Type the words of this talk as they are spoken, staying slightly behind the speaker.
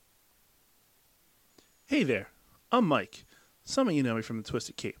Hey there, I'm Mike. Some of you know me from the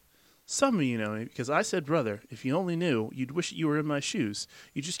Twisted Cape. Some of you know me because I said, brother, if you only knew, you'd wish you were in my shoes.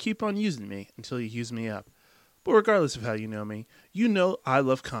 You just keep on using me until you use me up. But regardless of how you know me, you know I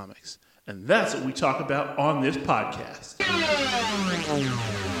love comics. And that's what we talk about on this podcast.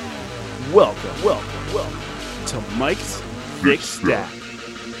 Welcome to Mike's Thick Stack.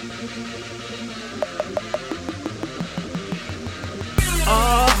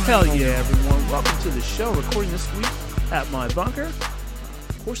 Oh, hell yeah, everyone. Welcome to the show. Recording this week at my bunker.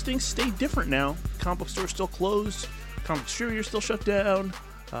 Of course, things stay different now. Comic book stores still closed. Comic distributors still shut down.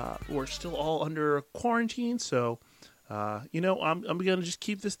 We're still all under quarantine. So, I'm going to just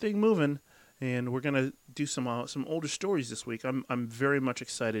keep this thing moving. And we're going to do some older stories this week. I'm very much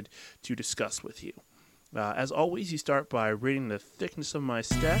excited to discuss with you. As always, you start by rating the thickness of my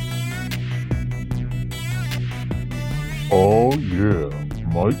stack. Oh yeah,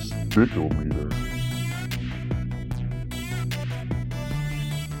 Mike's Thickometer.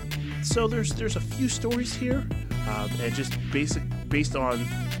 So there's a few stories here, and just based on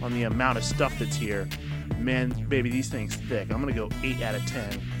the amount of stuff that's here, man, baby, these things thick. I'm gonna go 8 out of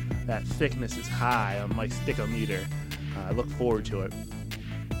 10. That thickness is high on Mike's Thickometer. I look forward to it.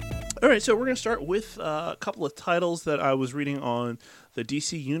 All right, so we're gonna start with a couple of titles that I was reading on the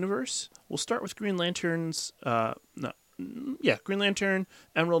DC Universe. We'll start with Green Lantern's Green Lantern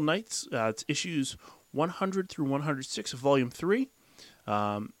Emerald Knights. It's issues 100 through 106 of Volume 3.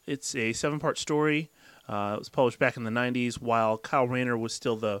 It's a 7-part story. It was published back in the 90s while Kyle Rayner was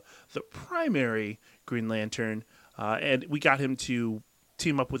still the primary Green Lantern. And we got him to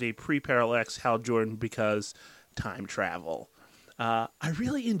team up with a pre-Parallax Hal Jordan because time travel. I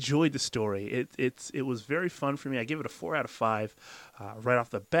really enjoyed the story. It was very fun for me. I give it a 4 out of 5 right off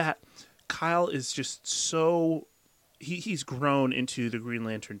the bat. Kyle is just so... He's grown into the Green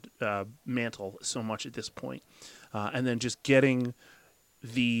Lantern mantle so much at this point. And then just getting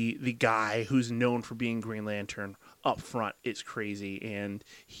the guy who's known for being Green Lantern up front is crazy, and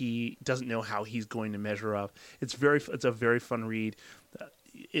he doesn't know how he's going to measure up. It's a very fun read.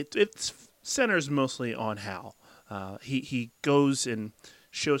 It centers mostly on Hal. He goes and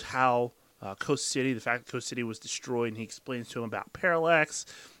shows Hal Coast City, the fact that Coast City was destroyed, and he explains to him about Parallax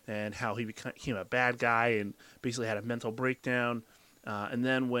and how he became a bad guy and basically had a mental breakdown. And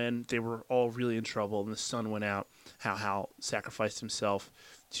then when they were all really in trouble and the sun went out, how Hal sacrificed himself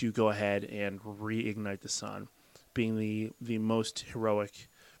to go ahead and reignite the sun, being the most heroic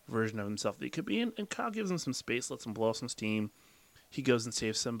version of himself that he could be. And Kyle gives him some space, lets him blow some steam. He goes and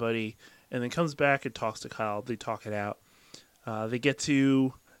saves somebody, and then comes back and talks to Kyle. They talk it out. They get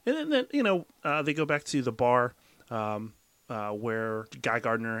to... And then they go back to the bar where Guy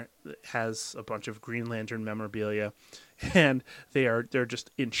Gardner has a bunch of Green Lantern memorabilia, and they're just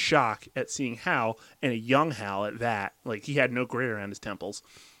in shock at seeing Hal, and a young Hal at that. Like, he had no gray around his temples.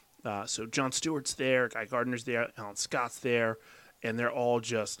 So John Stewart's there, Guy Gardner's there, Alan Scott's there, and they're all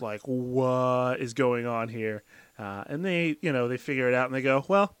just like, what is going on here? And they figure it out, and they go,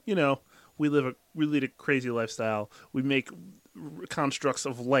 well, we lead a crazy lifestyle. We make constructs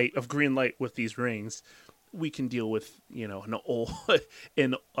of green light with these rings. We can deal with in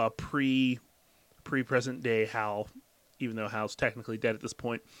a pre-present day Hal, even though Hal's technically dead at this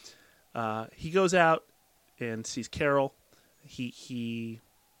point. He goes out and sees Carol. She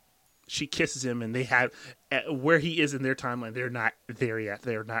kisses him, and they have where he is in their timeline. They're not there yet.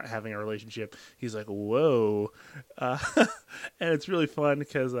 They're not having a relationship. He's like, whoa, and it's really fun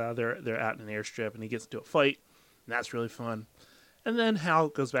because they're out in an airstrip, and he gets into a fight, and that's really fun. And then Hal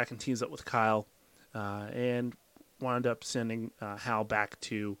goes back and teams up with Kyle, and wound up sending Hal back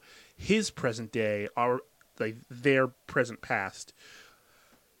to his present day, their present past.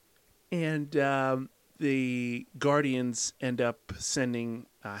 And the Guardians end up sending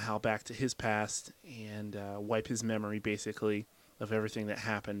Hal back to his past and wipe his memory, basically, of everything that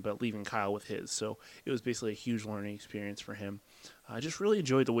happened, but leaving Kyle with his. So it was basically a huge learning experience for him. I just really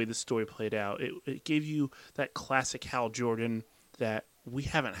enjoyed the way this story played out. It gave you that classic Hal Jordan that we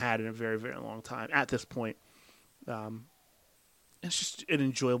haven't had in a very, very long time at this point. It's just an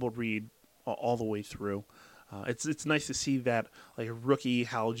enjoyable read all the way through. It's nice to see that, like, a rookie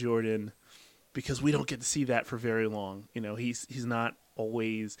Hal Jordan, because we don't get to see that for very long. He's not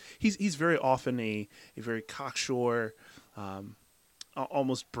always... He's very often a very cocksure,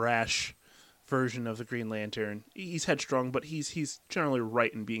 almost brash version of the Green Lantern. He's headstrong, but he's generally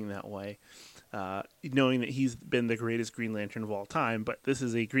right in being that way. Knowing that he's been the greatest Green Lantern of all time, but this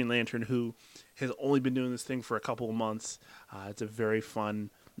is a Green Lantern who has only been doing this thing for a couple of months. It's a very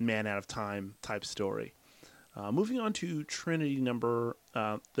fun man out of time type story. Moving on to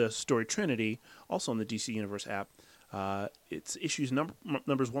the story Trinity, also on the DC Universe app. It's issues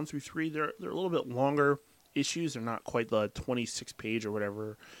numbers 1 through 3. They're a little bit longer issues. They're not quite the 26 page or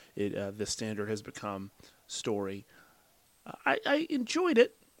whatever the standard has become story. I enjoyed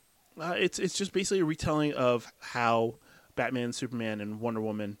it. It's just basically a retelling of how Batman, Superman, and Wonder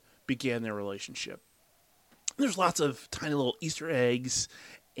Woman began their relationship. There's lots of tiny little Easter eggs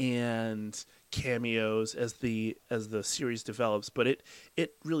and cameos as the series develops, but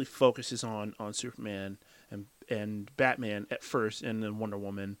it really focuses on Superman and Batman at first, and then Wonder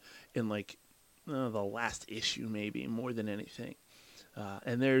Woman in like the last issue, maybe more than anything.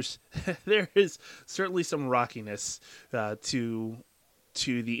 And there is certainly some rockiness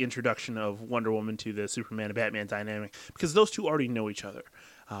to the introduction of Wonder Woman to the Superman and Batman dynamic, because those two already know each other.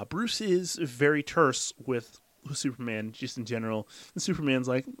 Bruce is very terse with Superman just in general, and Superman's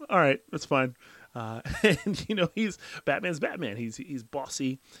like, all right, that's fine. And Batman's Batman. He's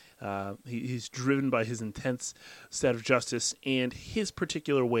bossy. He's driven by his intense set of justice and his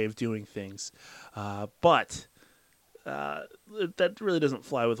particular way of doing things. But that really doesn't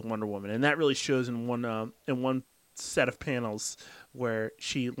fly with Wonder Woman, and that really shows in one set of panels where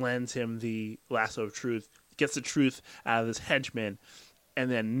she lends him the lasso of truth, gets the truth out of this henchman, and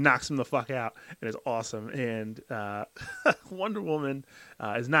then knocks him the fuck out, and it's awesome. And Wonder Woman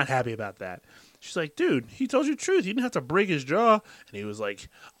is not happy about that. She's like, dude, he told you the truth. You didn't have to break his jaw. And he was like,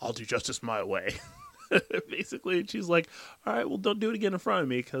 I'll do justice my way. Basically, and she's like, all right, well, don't do it again in front of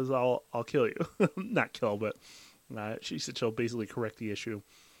me, because I'll kill you. Not kill, but she said she'll basically correct the issue.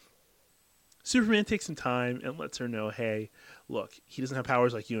 Superman takes some time and lets her know, hey, look, he doesn't have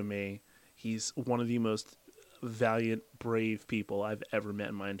powers like you and me. He's one of the most valiant, brave people I've ever met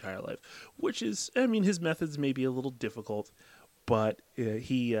in my entire life. Which is, I mean, his methods may be a little difficult, but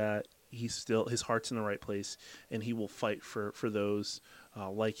he's still, his heart's in the right place, and he will fight for those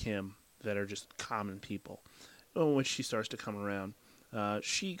like him that are just common people. When she starts to come around,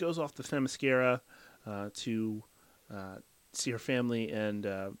 she goes off to Themyscira to see her family, and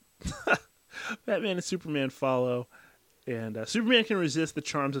Batman and Superman follow, and Superman can resist the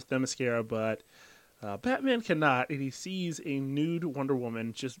charms of Themyscira, but Batman cannot, and he sees a nude Wonder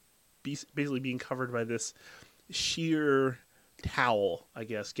Woman just basically being covered by this sheer towel, I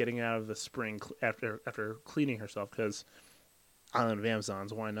guess, getting out of the spring after cleaning herself, because Island of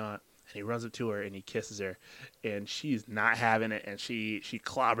Amazons, why not? And he runs up to her and he kisses her, and she's not having it, and she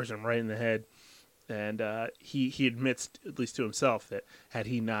clobbers him right in the head. And he admits, at least to himself, that had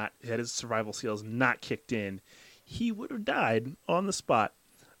his survival skills not kicked in, he would have died on the spot.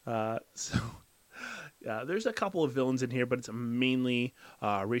 So there's a couple of villains in here, but it's mainly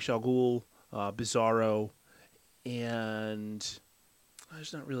Ra's al Ghul, Bizarro, and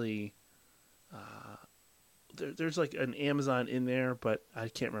there's not really... There's like an Amazon in there, but I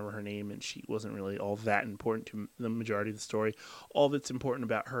can't remember her name, and she wasn't really all that important to the majority of the story. All that's important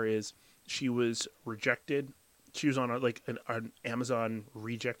about her is she was rejected. She was on an Amazon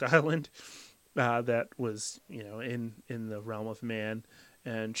reject island that was, in the realm of man,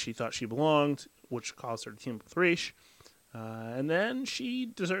 and she thought she belonged, which caused her to team up with Ra's. And then she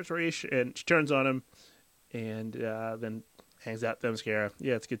deserts Ra's, and she turns on him, and then hangs out Themyscira.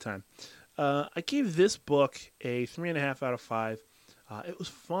 Yeah, it's a good time. I gave this book a 3.5 out of 5. It was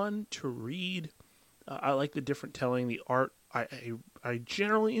fun to read. I like the different telling. The art I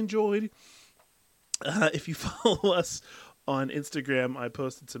generally enjoyed. If you follow us on Instagram, I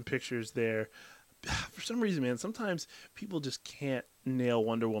posted some pictures there. For some reason, man, sometimes people just can't nail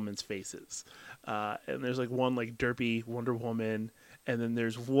Wonder Woman's faces. And there's like one like derpy Wonder Woman, and then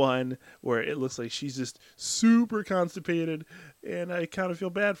there's one where it looks like she's just super constipated, and I kind of feel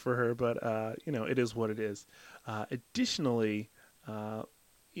bad for her, but it is what it is. Additionally,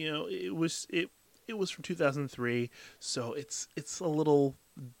 it was from 2003, so it's a little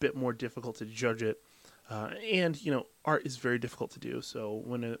bit more difficult to judge it. And art is very difficult to do. So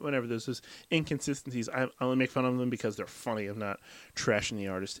whenever there's those inconsistencies, I only make fun of them because they're funny. I'm not trashing the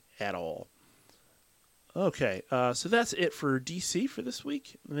artist at all. Okay, so that's it for DC for this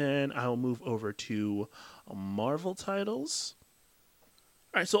week. Then I'll move over to Marvel titles.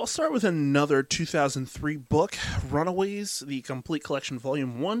 All right, so I'll start with another 2003 book, Runaways, the Complete Collection,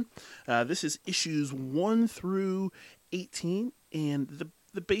 Volume 1. This is issues 1 through 18, and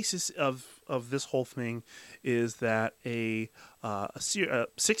the basis of this whole thing is that 16s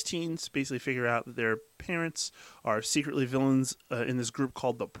basically figure out that their parents are secretly villains in this group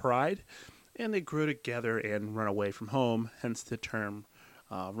called the Pride, and they grow together and run away from home, hence the term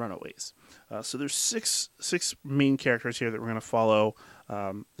runaways. So there's six main characters here that we're going to follow.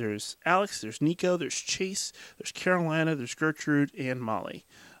 There's Alex, there's Nico, there's Chase, there's Carolina, there's Gertrude, and Molly.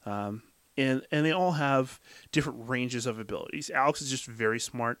 And they all have different ranges of abilities. Alex is just very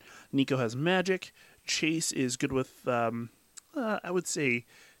smart. Nico has magic. Chase is good with, I would say,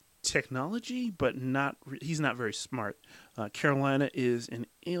 technology, but he's not very smart. Carolina is an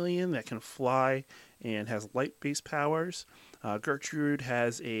alien that can fly and has light-based powers. Gertrude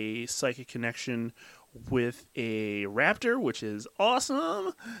has a psychic connection with a raptor, which is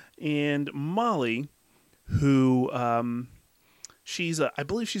awesome. And Molly, who I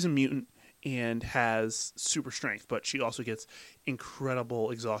believe she's a mutant and has super strength, but she also gets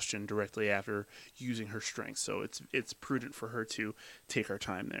incredible exhaustion directly after using her strength. So it's prudent for her to take her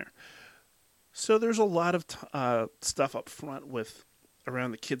time there. So there's a lot of stuff up front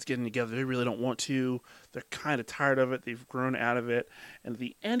around the kids getting together. They really don't want to. They're kind of tired of it. They've grown out of it. And at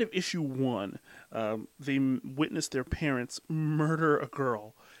the end of issue 1, they witness their parents murder a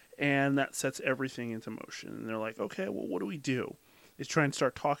girl, and that sets everything into motion. And they're like, okay, well, what do we do? They try and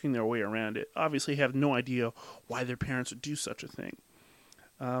start talking their way around it. Obviously have no idea why their parents would do such a thing.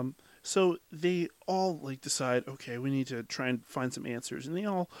 So they all decide, okay, we need to try and find some answers. And they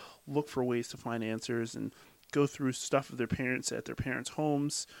all look for ways to find answers and go through stuff of their parents at their parents'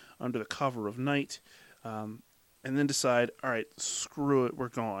 homes under the cover of night, and then decide, all right, screw it, we're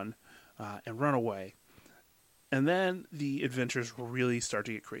gone, and run away. And then the adventures really start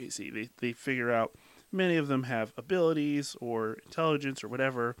to get crazy. They figure out many of them have abilities or intelligence or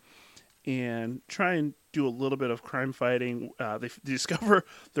whatever, and try and do a little bit of crime fighting. They discover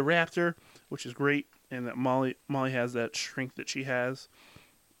the raptor, which is great, and that Molly has that strength that she has.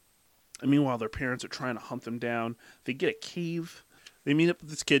 And meanwhile, their parents are trying to hunt them down. They get a cave. They meet up with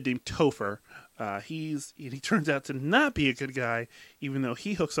this kid named Topher. He turns out to not be a good guy, even though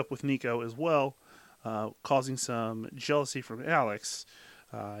he hooks up with Nico as well, causing some jealousy from Alex.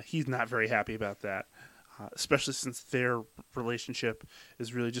 He's not very happy about that, especially since their relationship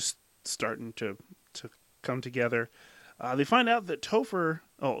is really just starting to come together. They find out that Topher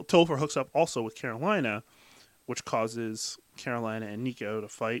hooks up also with Carolina, which causes Carolina and Nico to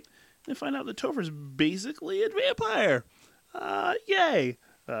fight. They find out that Topher's basically a vampire. Yay!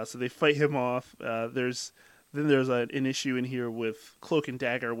 So they fight him off. There's an issue in here with Cloak and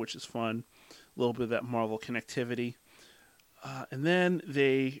Dagger, which is fun. A little bit of that Marvel connectivity. And then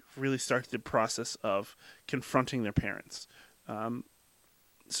they really start the process of confronting their parents.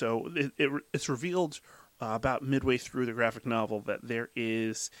 So it's revealed about midway through the graphic novel that there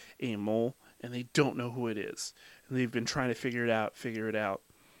is a mole, and they don't know who it is. And they've been trying to figure it out.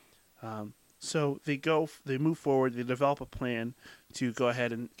 So they move forward, they develop a plan to go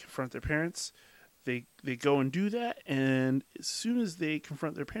ahead and confront their parents. They go and do that, and as soon as they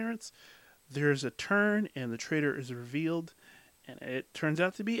confront their parents, there's a turn, and the traitor is revealed, and it turns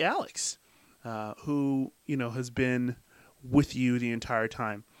out to be Alex, who, has been with you the entire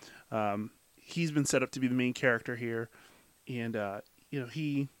time. He's been set up to be the main character here, and,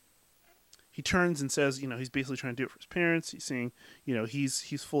 he turns and says, he's basically trying to do it for his parents. He's saying,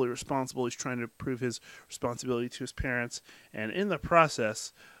 he's fully responsible. He's trying to prove his responsibility to his parents. And in the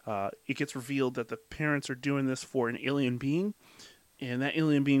process, it gets revealed that the parents are doing this for an alien being, and that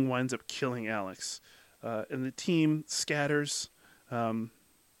alien being winds up killing Alex. And the team scatters.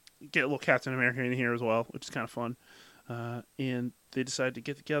 Get a little Captain America in here as well, which is kind of fun. And they decide to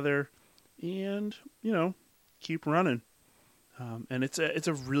get together and, keep running. And it's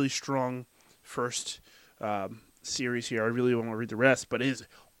a really strong first series here. I really want to read the rest, but it is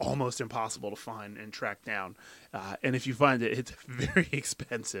almost impossible to find and track down. And if you find it, it's very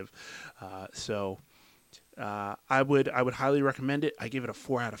expensive. So I would highly recommend it. I give it a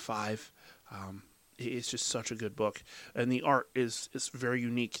 4 out of 5. It's just such a good book, and the art is very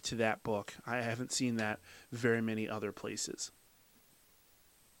unique to that book. I haven't seen that very many other places.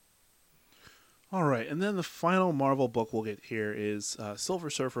 All right, and then the final Marvel book we'll get here is Silver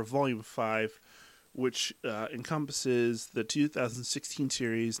Surfer Volume 5, which encompasses the 2016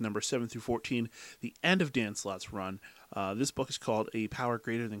 series, number 7 through 14, the end of Dan Slott's run. This book is called A Power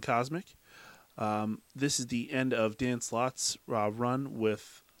Greater Than Cosmic. This is the end of Dan Slott's run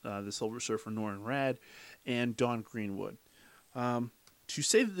with the Silver Surfer Norrin Radd and Dawn Greenwood. To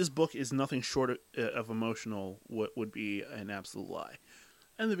say that this book is nothing short of emotional would be an absolute lie.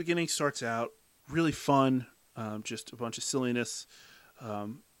 And the beginning starts out really fun, just a bunch of silliness,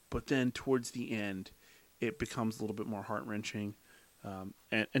 but then towards the end, it becomes a little bit more heart-wrenching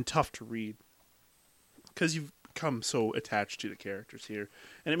and tough to read because you've become so attached to the characters here,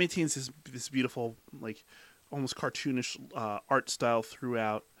 and it maintains this beautiful almost cartoonish art style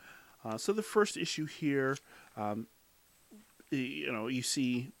throughout. So the first issue here, you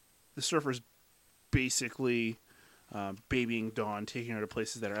see the Surfer's basically babying Dawn, taking her to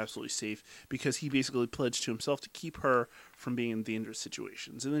places that are absolutely safe because he basically pledged to himself to keep her from being in dangerous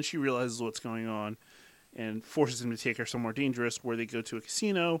situations. And then she realizes what's going on and forces him to take her somewhere dangerous, where they go to a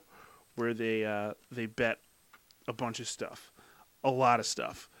casino where they bet a bunch of stuff, a lot of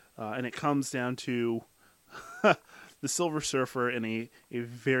stuff. And it comes down to the Silver Surfer in a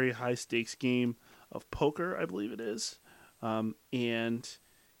very high-stakes game of poker, I believe it is. And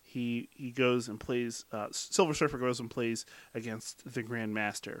he goes and plays, Silver Surfer goes and plays against the Grand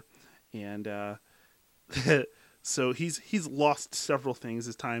Master. And so he's lost several things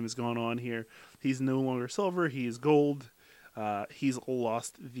as time has gone on here. He's no longer silver, he is gold. He's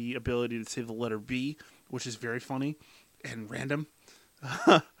lost the ability to say the letter B, which is very funny and random.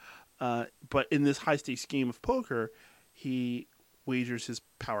 But in this high-stakes game of poker, he wagers his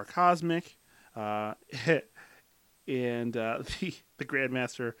power cosmic, and the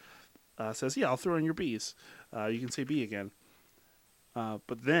Grandmaster says, "Yeah, I'll throw in your B's. You can say B again."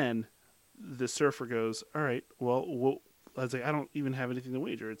 But then the Surfer goes, "All right, well, I was like, I don't even have anything to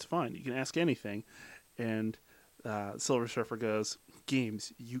wager. It's fine. You can ask anything." And Silver Surfer goes,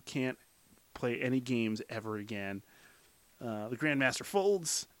 "Games. You can't play any games ever again." The Grandmaster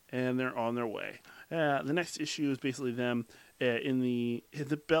folds, and they're on their way. The next issue is basically them in the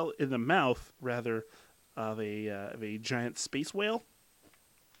mouth rather of a giant space whale.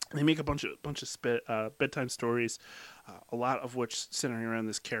 They make a bunch of bedtime stories, a lot of which centering around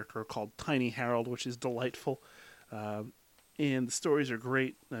this character called Tiny Harold, which is delightful. And the stories are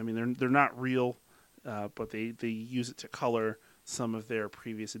great. I mean, they're not real, but they use it to color some of their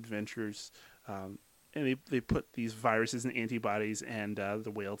previous adventures. And they put these viruses and antibodies and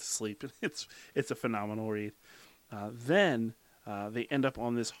the whale to sleep. It's a phenomenal read. Then they end up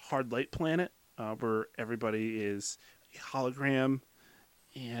on this hard light planet where everybody is a hologram,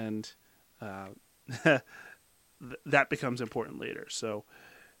 and that becomes important later. So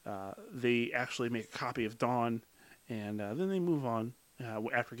they actually make a copy of Dawn, and then they move on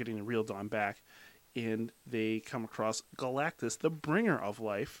after getting the real Dawn back. And they come across Galactus, the bringer of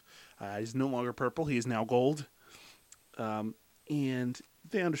life. He's no longer purple. He is now gold. And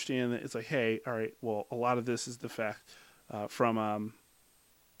they understand that it's like, hey, all right, well, a lot of this is the fact from a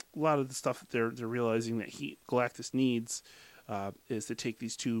lot of the stuff that they're realizing that Galactus needs is to take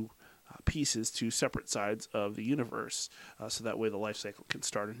these two pieces to separate sides of the universe, so that way the life cycle can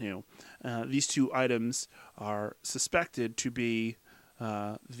start anew. These two items are suspected to be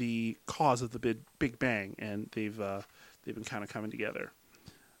the cause of the Big Bang, and they've been kind of coming together.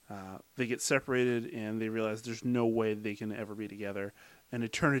 They get separated, and they realize there's no way they can ever be together. And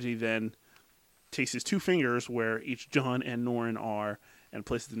Eternity then takes his two fingers, where each John and Norrin are, and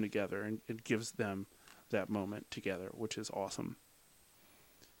places them together, and it gives them that moment together, which is awesome.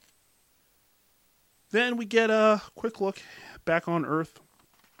 Then we get a quick look back on Earth.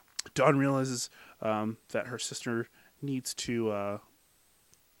 Dawn realizes that her sister needs to...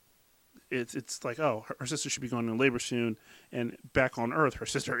 It's like, oh, her sister should be going into labor soon, and back on Earth, her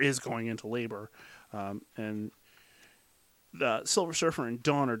sister is going into labor, and the Silver Surfer and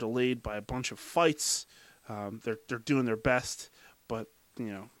Dawn are delayed by a bunch of fights. They're doing their best, but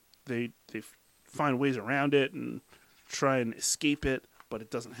they find ways around it and try and escape it, but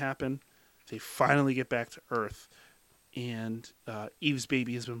it doesn't happen. They finally get back to Earth, and Eve's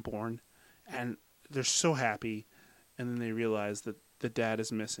baby has been born, and they're so happy, and then they realize that the dad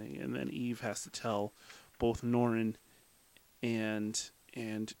is missing, and then Eve has to tell both Norrin and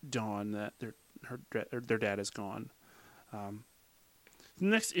Dawn that their dad is gone. The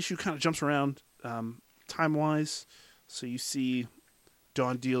next issue kind of jumps around time-wise, so you see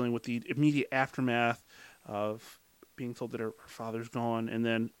Dawn dealing with the immediate aftermath of being told that her father's gone, and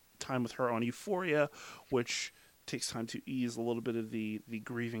then time with her on Euphoria, which takes time to ease a little bit of the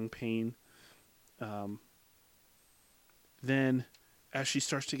grieving pain. Then, as she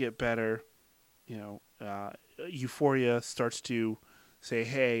starts to get better, Euphoria starts to say,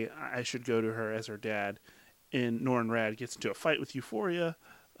 hey, I should go to her as her dad. And Norrin Radd gets into a fight with Euphoria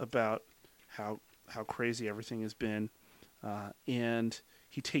about how crazy everything has been. And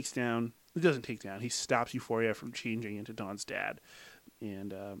he stops Euphoria from changing into Dawn's dad.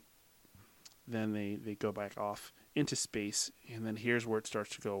 And then they go back off into space. And then here's where it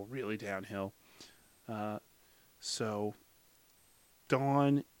starts to go really downhill. So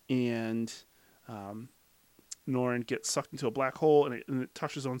Dawn and Norrin get sucked into a black hole, and it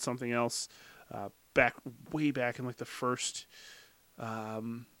touches on something else way back in like the first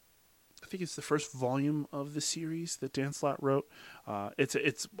I think it's the first volume of the series that Dan Slott wrote. It's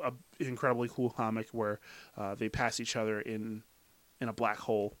a incredibly cool comic where they pass each other in a black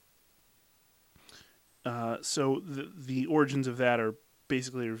hole. So the origins of that are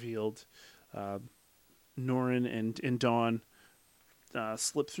basically revealed. Norrin and Dawn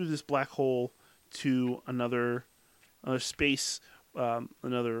slip through this black hole to another space,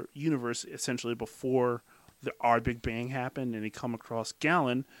 another universe, essentially before our Big Bang happened, and they come across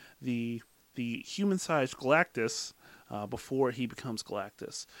Galen, the human-sized Galactus, before he becomes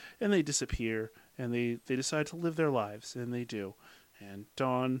Galactus, and they disappear, and they decide to live their lives, and they do, and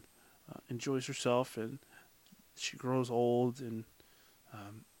Dawn enjoys herself, and she grows old, and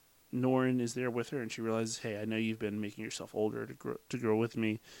Norrin is there with her, and she realizes, hey, I know you've been making yourself older to grow with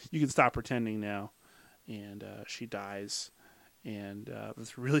me. You can stop pretending now. And she dies, and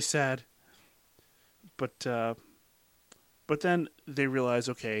it's really sad. But then they realize,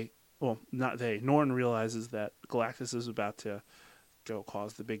 okay, well, not they. Norrin realizes that Galactus is about to go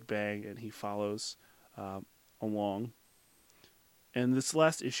cause the Big Bang, and he follows along. And this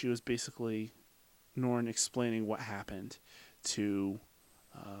last issue is basically Norrin explaining what happened to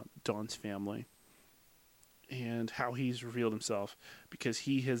Dawn's family and how he's revealed himself, because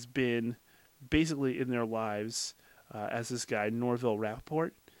he has been basically in their lives as this guy Norville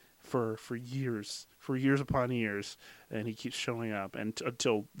Rappaport for years upon years, and he keeps showing up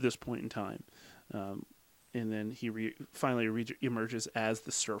until this point in time, and then he finally emerges as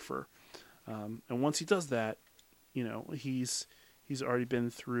the Surfer, and once he does that, he's already been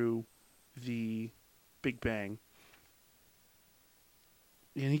through the Big Bang.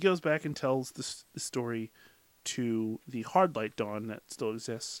 And he goes back and tells the story to the Hardlight Dawn that still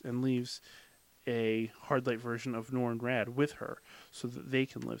exists, and leaves a Hardlight version of Norrin Radd with her so that they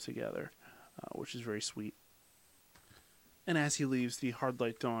can live together, which is very sweet. And as he leaves the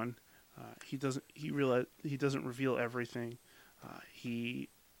Hardlight Dawn, he doesn't reveal everything. He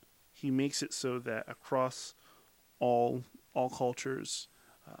makes it so that across all cultures,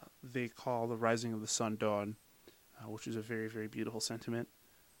 they call the rising of the sun dawn, which is a very, very beautiful sentiment.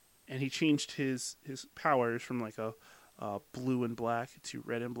 And he changed his powers from like a blue and black to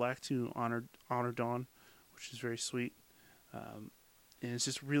red and black to honor dawn, which is very sweet. And it's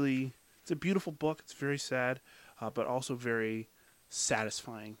just really, it's a beautiful book. It's very sad, but also very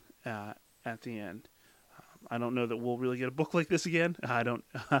satisfying at the end. I don't know that we'll really get a book like this again.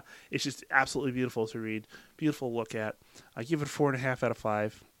 It's just absolutely beautiful to read, beautiful to look at. I give it 4.5 out of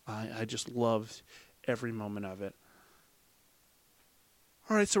 5. I just loved every moment of it.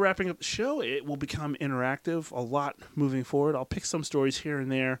 All right, so wrapping up the show, it will become interactive a lot moving forward. I'll pick some stories here and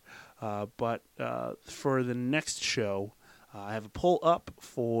there, but for the next show, I have a poll up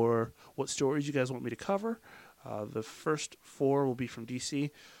for what stories you guys want me to cover. The first 4 will be from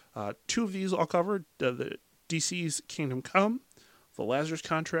DC. 2 of these I'll cover, the DC's Kingdom Come, The Lazarus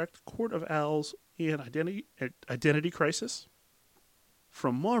Contract, Court of Owls, and Identity Crisis.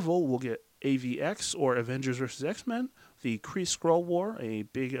 From Marvel, we'll get AVX, or Avengers vs. X-Men, the Kree-Skrull War, a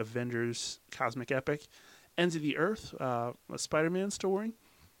big Avengers cosmic epic, Ends of the Earth, a Spider-Man story,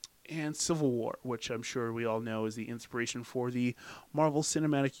 and Civil War, which I'm sure we all know is the inspiration for the Marvel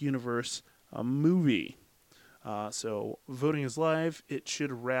Cinematic Universe movie. So voting is live. It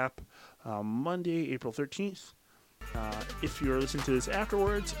should wrap Monday, April 13th. If you're listening to this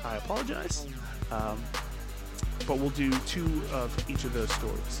afterwards, I apologize. But we'll do 2 of each of those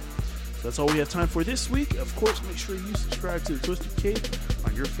stories. So that's all we have time for this week. Of course, make sure you subscribe to The Twisted Cape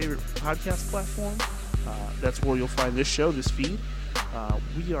on your favorite podcast platform. That's where you'll find this show, this feed.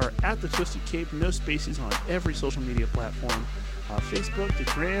 We are at The Twisted Cape, no spaces, on every social media platform. Facebook, the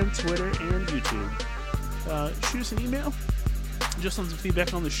Gram, Twitter, and YouTube. Shoot us an email. Just some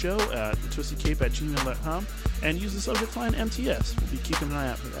feedback on the show at thetwistedcape@gmail.com, and use the subject line MTS. We'll be keeping an eye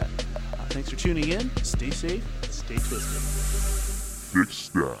out for that. Thanks for tuning in. Stay safe. Stay twisted. Thick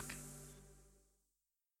Stack.